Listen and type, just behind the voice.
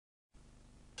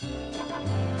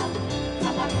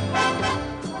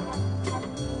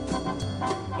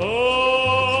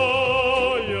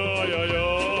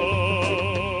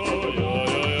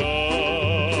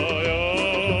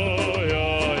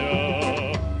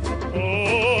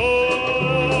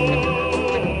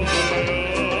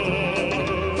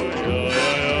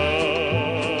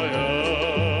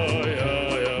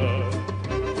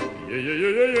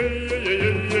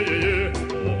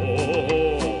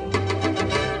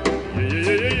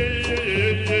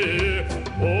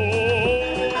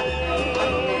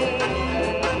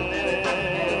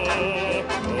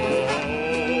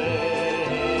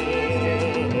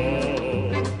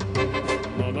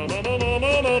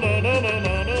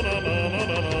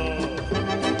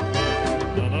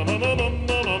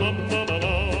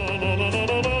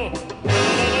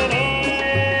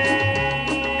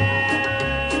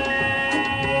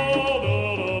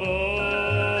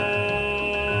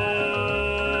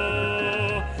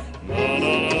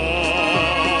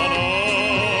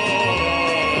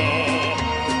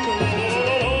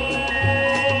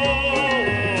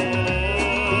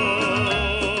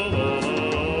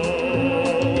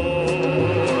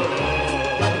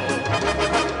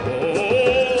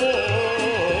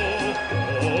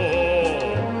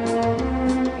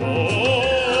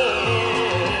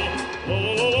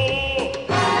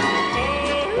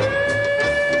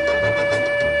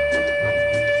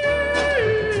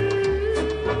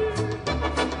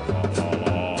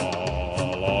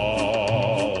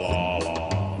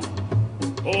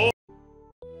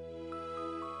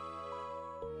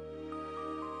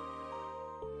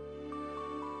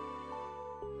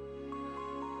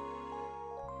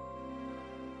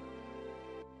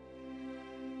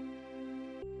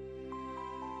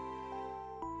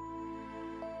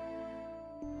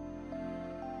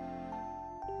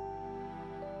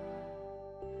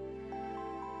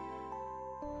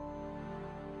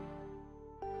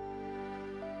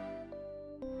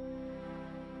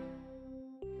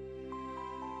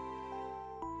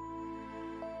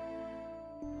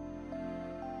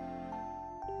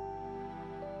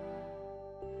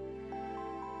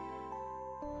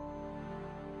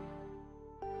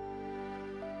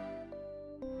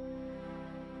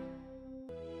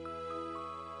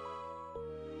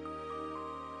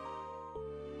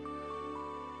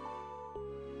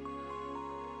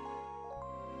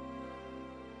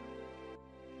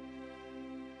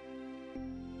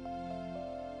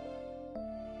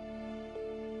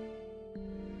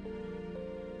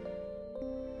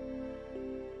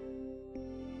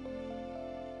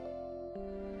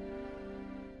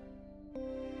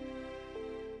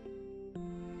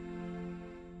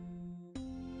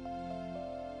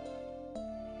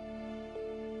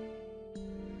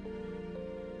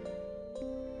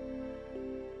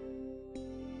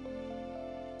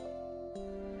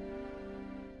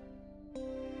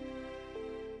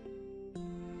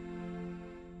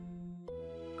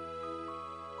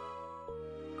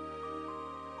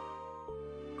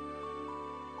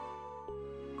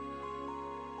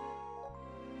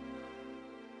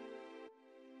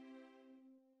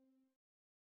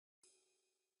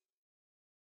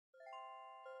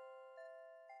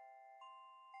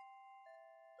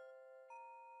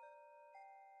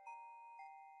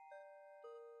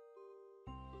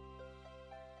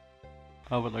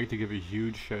I would like to give a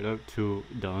huge shout out to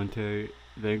Dante.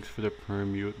 Thanks for the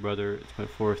perm mute, brother. It's my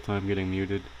fourth time getting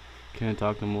muted. Can't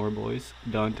talk no more, boys.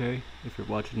 Dante, if you're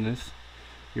watching this,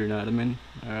 you're an admin.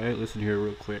 Alright, listen here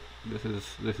real quick. This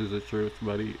is the truth,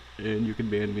 buddy. And you can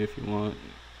ban me if you want.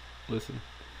 Listen.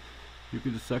 You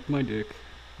can suck my dick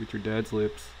with your dad's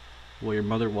lips while your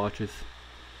mother watches,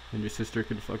 and your sister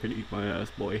can fucking eat my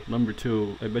ass, boy. Number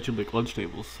two, I bet you lick lunch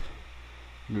tables.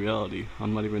 In reality,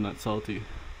 I'm not even that salty.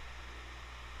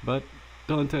 But,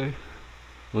 Dante,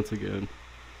 once again,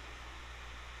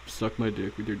 suck my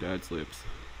dick with your dad's lips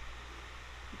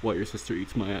while your sister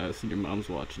eats my ass and your mom's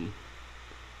watching.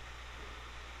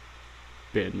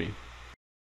 Ban me.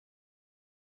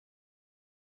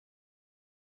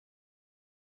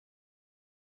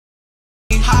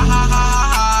 Ha ha ha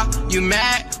ha ha, you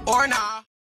mad or nah?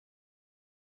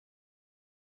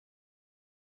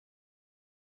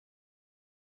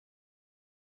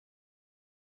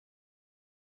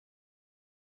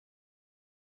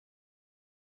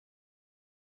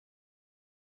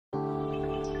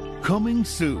 Coming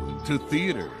soon to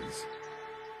theaters.